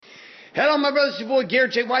Hello, my brothers. It's your boy,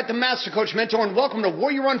 Garrett J. White, the Master Coach Mentor, and welcome to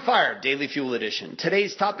Warrior on Fire, Daily Fuel Edition.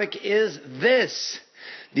 Today's topic is this: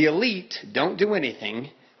 the elite don't do anything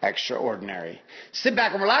extraordinary. Sit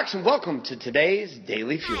back and relax, and welcome to today's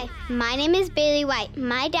Daily Fuel. Hi, my name is Bailey White.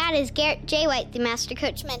 My dad is Garrett J. White, the Master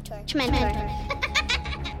Coach Mentor.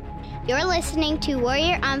 You're listening to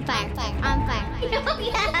Warrior on Fire. On fire.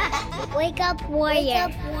 Wake up, Warrior.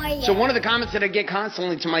 So one of the comments that I get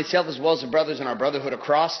constantly to myself as well as the brothers in our brotherhood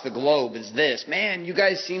across the globe is this: man, you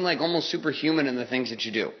guys seem like almost superhuman in the things that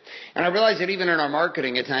you do. And I realize that even in our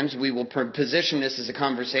marketing at times we will position this as a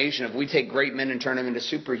conversation of we take great men and turn them into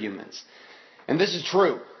superhumans. And this is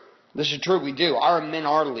true. This is true, we do. Our men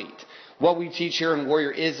are elite. What we teach here in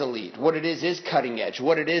Warrior is elite. What it is cutting edge.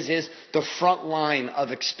 What it is the front line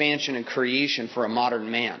of expansion and creation for a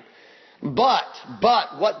modern man. But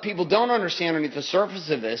what people don't understand underneath the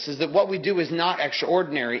surface of this is that what we do is not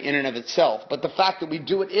extraordinary in and of itself, but the fact that we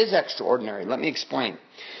do it is extraordinary. Let me explain.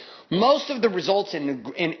 Most of the results in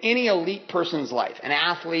any elite person's life, an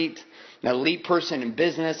athlete, an elite person in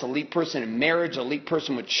business, elite person in marriage, elite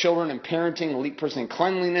person with children and parenting, elite person in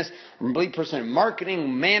cleanliness, elite person in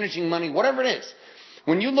marketing, managing money, whatever it is.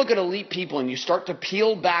 When you look at elite people and you start to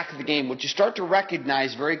peel back the game, what you start to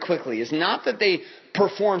recognize very quickly is not that they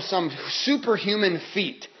perform some superhuman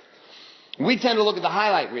feat. We tend to look at the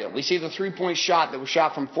highlight reel. We see the three-point shot that was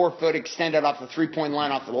shot from 4 foot extended off the three-point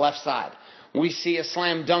line off the left side. We see a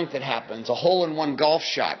slam dunk that happens, a hole-in-one golf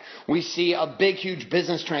shot. We see a big, huge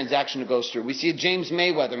business transaction that goes through. We see a James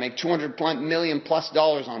Mayweather make $200 million plus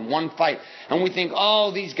on one fight. And we think,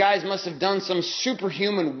 oh, these guys must have done some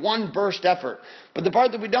superhuman one-burst effort. But the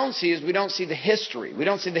part that we don't see is we don't see the history. We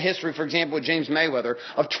don't see the history, for example, with James Mayweather,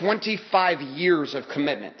 of 25 years of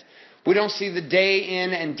commitment. We don't see the day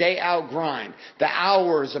in and day out grind, the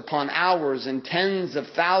hours upon hours and tens of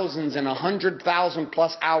thousands and 100,000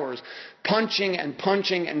 plus hours punching and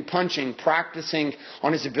punching and punching, practicing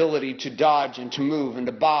on his ability to dodge and to move and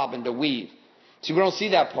to bob and to weave. See, we don't see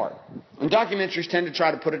that part. And documentaries tend to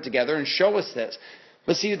try to put it together and show us this.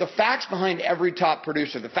 But see, the facts behind every top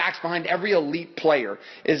producer, the facts behind every elite player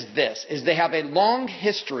is this, is they have a long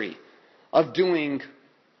history of doing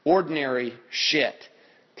ordinary shit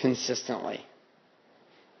consistently.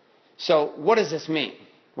 So what does this mean?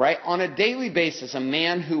 Right? On a daily basis, a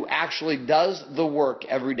man who actually does the work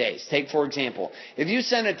every day. Take, for example, if you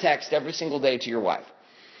send a text every single day to your wife,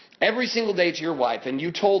 and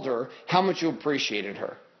you told her how much you appreciated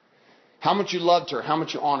her, how much you loved her, how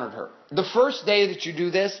much you honored her. The first day that you do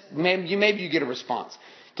this, maybe you get a response.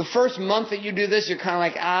 The first month that you do this, you're kind of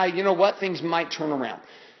like, you know what, things might turn around.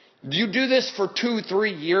 You do this for 2,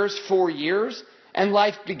 3 years, 4 years, and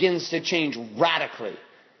life begins to change radically.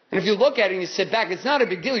 And if you look at it and you sit back, it's not a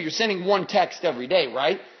big deal. You're sending one text every day,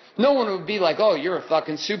 right? No one would be like, oh, you're a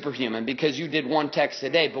fucking superhuman because you did one text a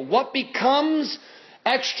day. But what becomes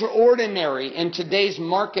extraordinary in today's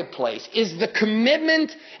marketplace is the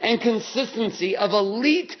commitment and consistency of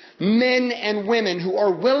elite men and women who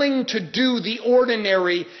are willing to do the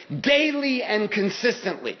ordinary daily and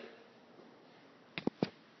consistently.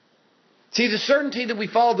 See, the certainty that we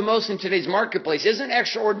follow the most in today's marketplace isn't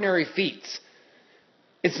extraordinary feats.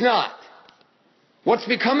 It's not. What's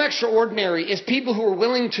become extraordinary is people who are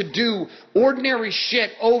willing to do ordinary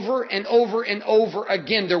shit over and over and over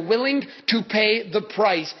again. They're willing to pay the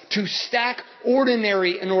price to stack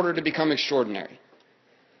ordinary in order to become extraordinary.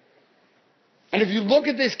 And if you look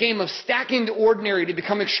at this game of stacking the ordinary to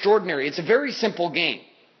become extraordinary, it's a very simple game.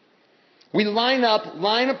 We line up,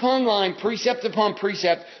 line upon line, precept upon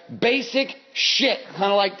precept, basic shit, kind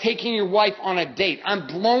of like taking your wife on a date. I'm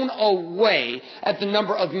blown away at the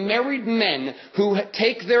number of married men who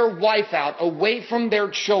take their wife out away from their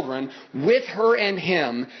children with her and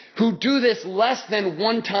him, who do this less than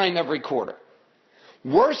one time every quarter.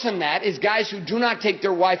 Worse than that is guys who do not take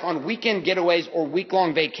their wife on weekend getaways or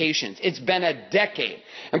week-long vacations. It's been a decade.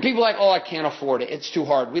 And people are like, oh, I can't afford it. It's too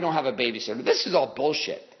hard. We don't have a babysitter. This is all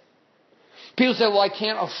bullshit. People say, well, I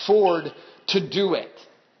can't afford to do it.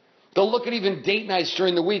 They'll look at even date nights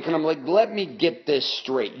during the week, and I'm like, let me get this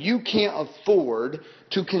straight. You can't afford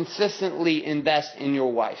to consistently invest in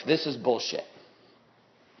your wife. This is bullshit.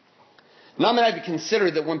 Now, I'm going to have you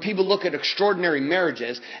consider that when people look at extraordinary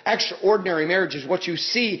marriages, what you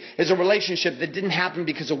see is a relationship that didn't happen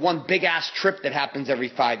because of one big-ass trip that happens every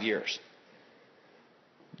 5 years.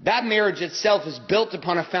 That marriage itself is built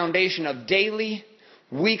upon a foundation of daily,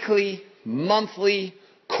 weekly, monthly,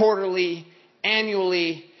 quarterly,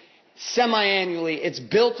 annually, semi-annually. It's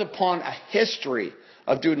built upon a history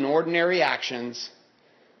of doing ordinary actions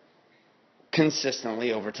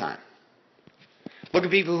consistently over time. Look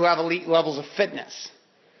at people who have elite levels of fitness.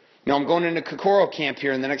 You know, I'm going into Kokoro camp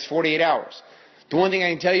here in the next 48 hours. The one thing I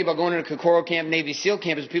can tell you about going into Kokoro camp, Navy SEAL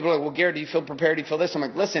camp, is people are like, well, Garrett, do you feel prepared? Do you feel this? I'm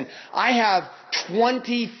like, listen, I have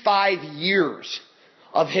 25 years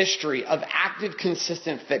of history of active,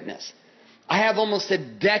 consistent fitness. I have almost a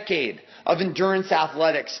decade of endurance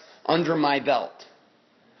athletics under my belt.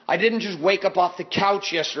 I didn't just wake up off the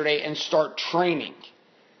couch yesterday and start training.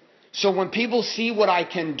 So when people see what I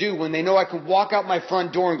can do, when they know I can walk out my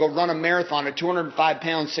front door and go run a marathon at 205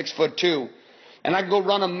 pounds, 6'2", and I could go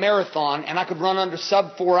run a marathon and I could run under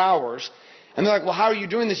sub 4 hours, and they're like, well, how are you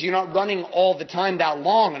doing this? You're not running all the time that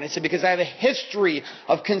long. And I said, because I have a history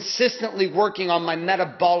of consistently working on my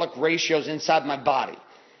metabolic ratios inside my body.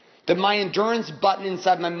 That my endurance button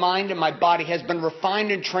inside my mind and my body has been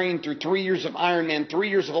refined and trained through 3 years of Ironman, 3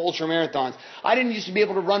 years of ultra marathons. I didn't used to be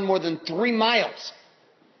able to run more than 3 miles.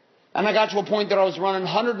 And I got to a point that I was running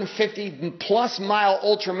 150 plus mile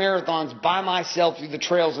ultra marathons by myself through the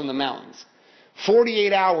trails in the mountains.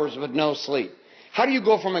 48 hours with no sleep. How do you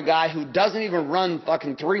go from a guy who doesn't even run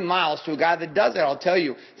fucking 3 miles to a guy that does it? I'll tell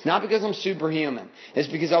you, it's not because I'm superhuman. It's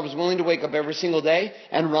because I was willing to wake up every single day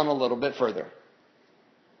and run a little bit further.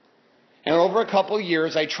 And over a couple of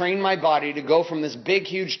years, I trained my body to go from this big,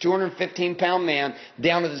 huge 215-pound man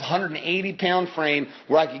down to this 180-pound frame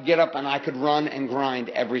where I could get up and I could run and grind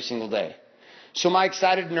every single day. So am I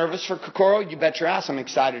excited and nervous for Kokoro? You bet your ass I'm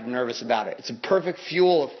excited and nervous about it. It's a perfect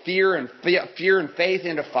fuel of fear and faith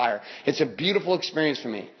into fire. It's a beautiful experience for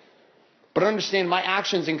me. But understand, my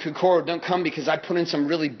actions in Kokoro don't come because I put in some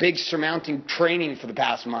really big surmounting training for the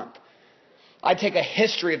past month. I take a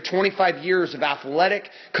history of 25 years of athletic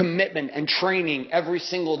commitment and training every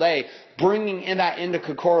single day, bringing that into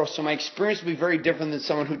Kokoro, so my experience will be very different than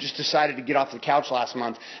someone who just decided to get off the couch last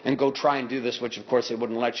month and go try and do this, which of course they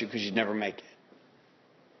wouldn't let you because you'd never make it.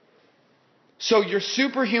 So your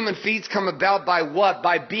superhuman feats come about by what?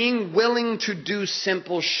 By being willing to do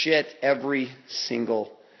simple shit every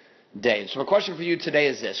single day. So my question for you today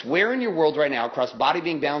is this. Where in your world right now, across body,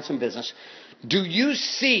 being, balance, and business, do you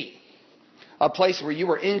see a place where you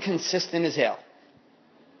are inconsistent as hell?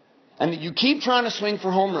 And that you keep trying to swing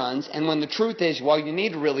for home runs, and when the truth is, all you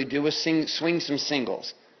need to really do is swing some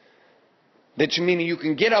singles. That you mean you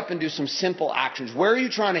can get up and do some simple actions. Where are you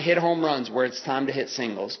trying to hit home runs where it's time to hit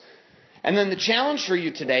singles? And then the challenge for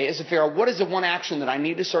you today is to figure out what is the one action that I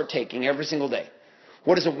need to start taking every single day?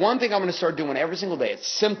 What is the one thing I'm going to start doing every single day? It's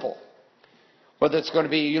simple. Whether it's going to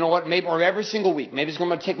be, you know what, maybe, or every single week. Maybe it's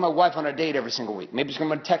going to take my wife on a date every single week. Maybe it's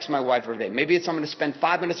going to text my wife every day. Maybe it's I'm going to spend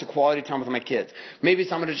 5 minutes of quality time with my kids. Maybe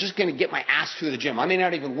it's I'm just going to get my ass to the gym. I may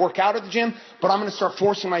not even work out at the gym, but I'm going to start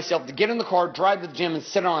forcing myself to get in the car, drive to the gym, and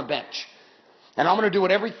sit on a bench. And I'm going to do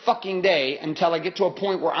it every fucking day until I get to a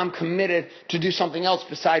point where I'm committed to do something else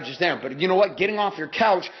besides just there. But you know what? Getting off your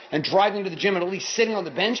couch and driving to the gym and at least sitting on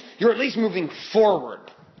the bench, you're at least moving forward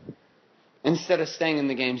instead of staying in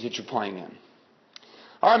the games that you're playing in.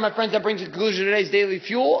 All right, my friends, that brings us to the conclusion of today's Daily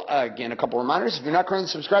Fuel. Again, a couple reminders. If you're not currently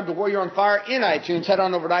subscribed to Warrior on Fire in iTunes, head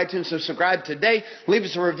on over to iTunes, subscribe today. Leave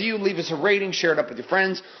us a review, leave us a rating, share it up with your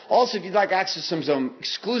friends. Also, if you'd like access to some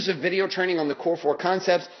exclusive video training on the Core 4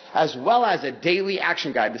 concepts, as well as a daily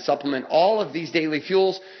action guide to supplement all of these daily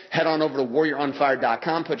fuels, head on over to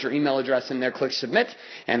warrioronfire.com, put your email address in there, click submit,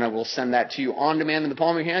 and I will send that to you on demand in the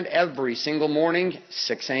palm of your hand every single morning,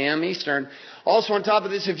 6 a.m. Eastern. Also, on top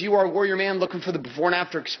of this, if you are a warrior man looking for the before and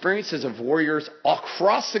after experiences of warriors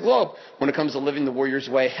across the globe when it comes to living the warrior's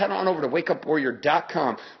way, head on over to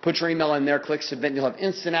wakeupwarrior.com. Put your email in there, click submit, and you'll have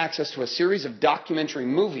instant access to a series of documentary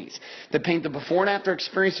movies that paint the before and after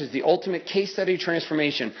experiences, the ultimate case study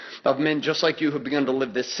transformation of men just like you who have begun to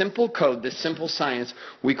live this simple code, this simple science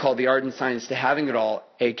we call the art and science to having it all,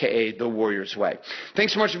 a.k.a. the warrior's way.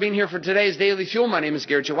 Thanks so much for being here for today's Daily Fuel. My name is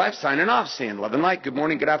Garrett J. Wife, signing off, saying love and light. Good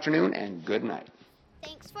morning, good afternoon, and good night.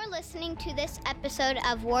 Thanks for listening to this episode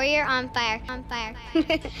of Warrior on Fire.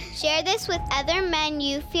 Share this with other men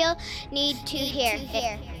you feel need to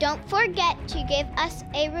hear. Don't forget to give us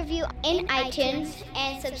a review in iTunes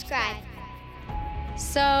and subscribe.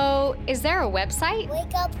 So, is there a website?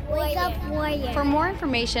 Wake Up Warrior. For more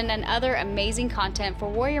information and other amazing content for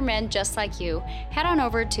warrior men just like you, head on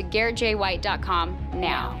over to GarrettJWhite.com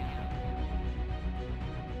now.